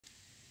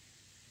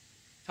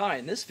Hi,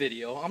 in this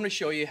video I'm going to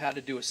show you how to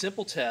do a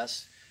simple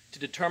test to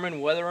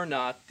determine whether or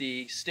not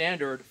the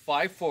standard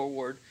 5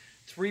 forward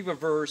 3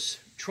 reverse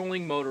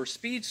trolling motor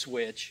speed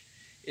switch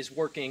is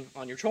working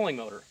on your trolling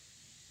motor.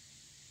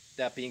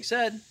 That being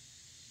said,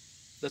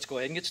 let's go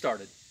ahead and get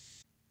started.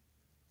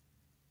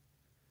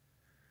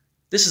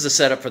 This is the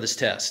setup for this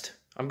test.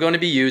 I'm going to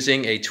be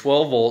using a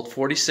 12 volt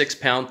 46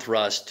 pound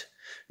thrust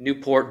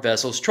Newport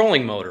Vessels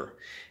trolling motor.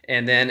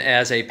 And then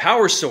as a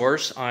power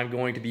source, I'm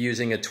going to be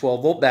using a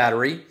 12 volt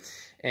battery.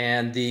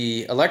 And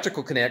the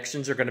electrical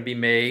connections are going to be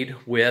made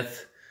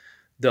with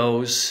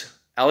those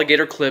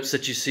alligator clips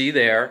that you see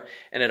there.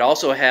 And it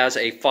also has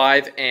a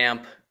 5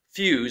 amp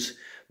fuse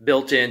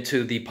built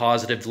into the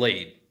positive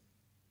lead.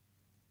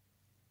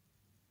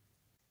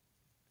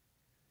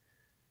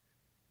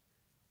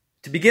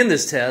 To begin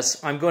this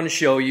test, I'm going to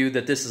show you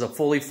that this is a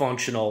fully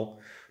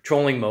functional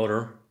trolling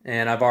motor.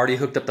 And I've already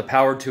hooked up the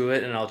power to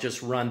it, and I'll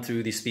just run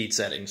through the speed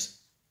settings.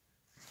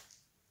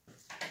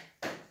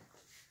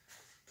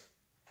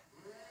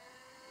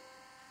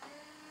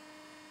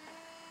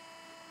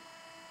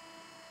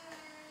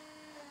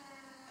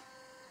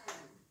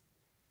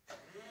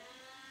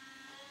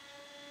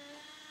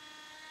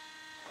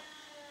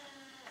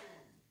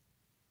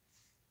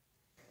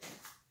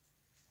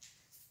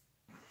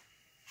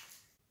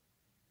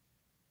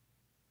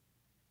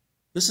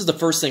 This is the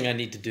first thing I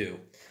need to do.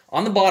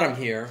 On the bottom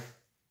here,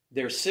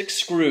 there's 6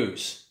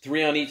 screws,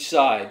 3 on each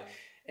side,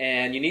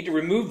 and you need to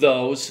remove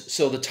those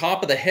so the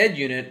top of the head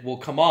unit will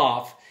come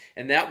off,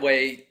 and that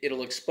way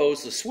it'll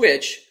expose the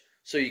switch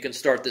so you can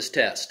start this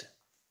test.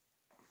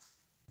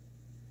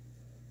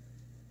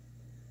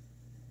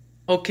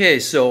 Okay,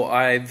 so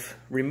I've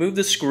removed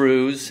the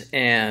screws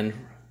and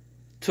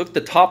took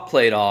the top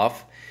plate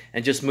off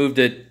and just moved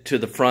it to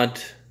the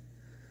front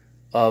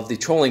of the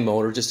trolling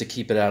motor just to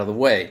keep it out of the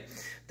way.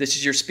 This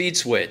is your speed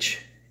switch.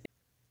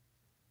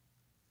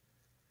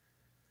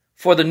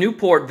 For the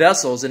Newport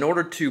Vessels, in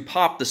order to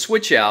pop the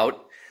switch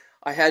out,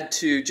 I had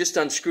to just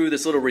unscrew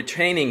this little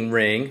retaining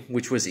ring,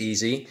 which was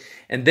easy,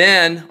 and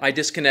then I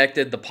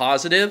disconnected the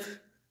positive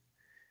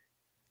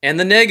and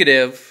the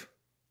negative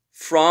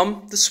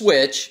from the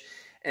switch,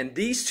 and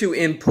these two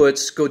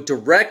inputs go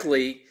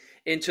directly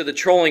into the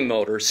trolling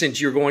motor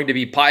since you're going to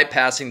be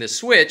bypassing the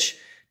switch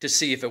to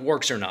see if it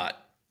works or not.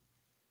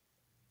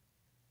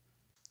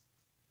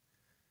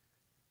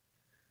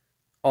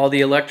 All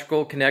the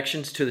electrical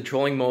connections to the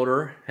trolling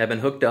motor have been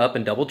hooked up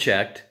and double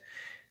checked.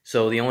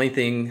 So the only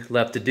thing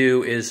left to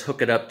do is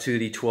hook it up to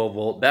the 12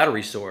 volt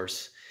battery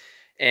source.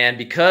 And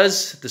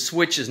because the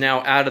switch is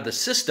now out of the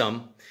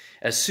system,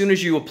 as soon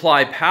as you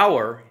apply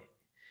power,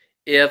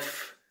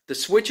 if the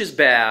switch is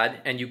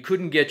bad and you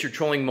couldn't get your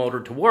trolling motor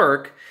to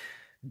work,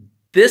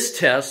 this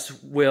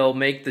test will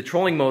make the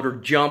trolling motor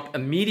jump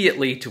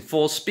immediately to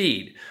full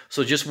speed.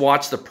 So just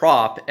watch the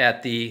prop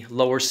at the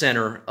lower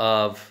center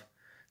of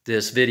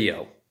this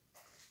video.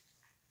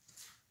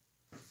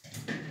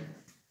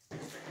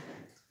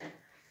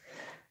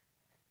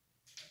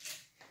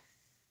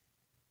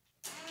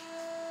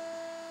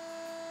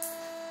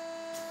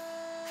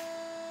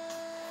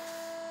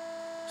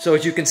 So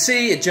as you can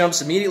see, it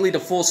jumps immediately to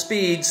full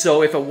speed.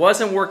 So if it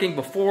wasn't working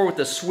before with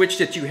the switch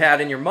that you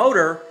had in your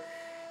motor,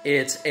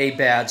 it's a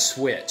bad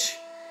switch.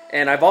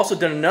 And I've also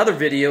done another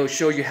video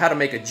show you how to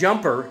make a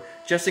jumper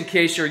just in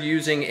case you're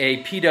using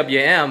a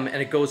PWM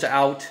and it goes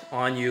out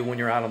on you when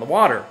you're out on the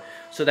water.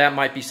 So that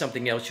might be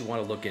something else you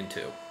want to look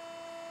into.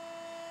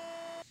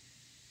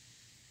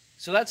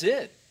 So that's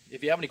it.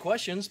 If you have any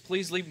questions,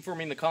 please leave them for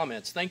me in the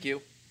comments. Thank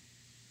you.